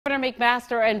Governor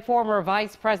McMaster and former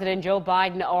Vice President Joe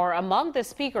Biden are among the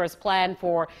speakers planned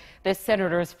for the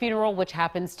senator's funeral, which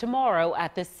happens tomorrow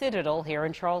at the Citadel here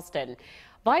in Charleston.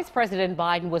 Vice President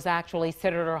Biden was actually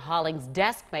Senator Hollings'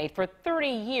 desk mate for 30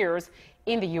 years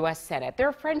in the U.S. Senate.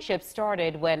 Their friendship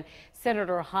started when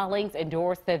Senator Hollings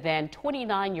endorsed the then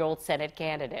 29-year-old Senate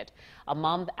candidate. A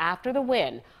month after the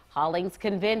win, Hollings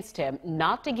convinced him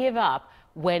not to give up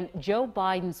when Joe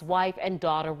Biden's wife and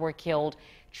daughter were killed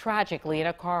tragically in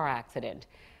a car accident.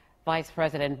 Vice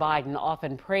President Biden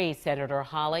often praised Senator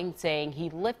Hollings, saying he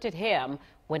lifted him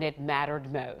when it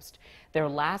mattered most. Their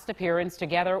last appearance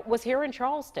together was here in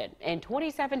Charleston in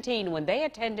 2017 when they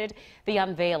attended the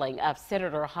unveiling of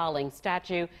Senator Hollings'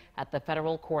 statue at the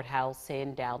federal courthouse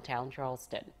in downtown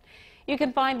Charleston. You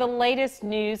can find the latest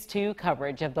news to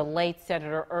coverage of the late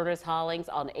Senator Ernest Hollings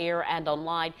on air and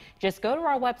online. Just go to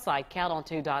our website,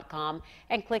 counton2.com,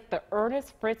 and click the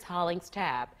Ernest Fritz Hollings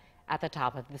tab at the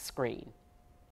top of the screen.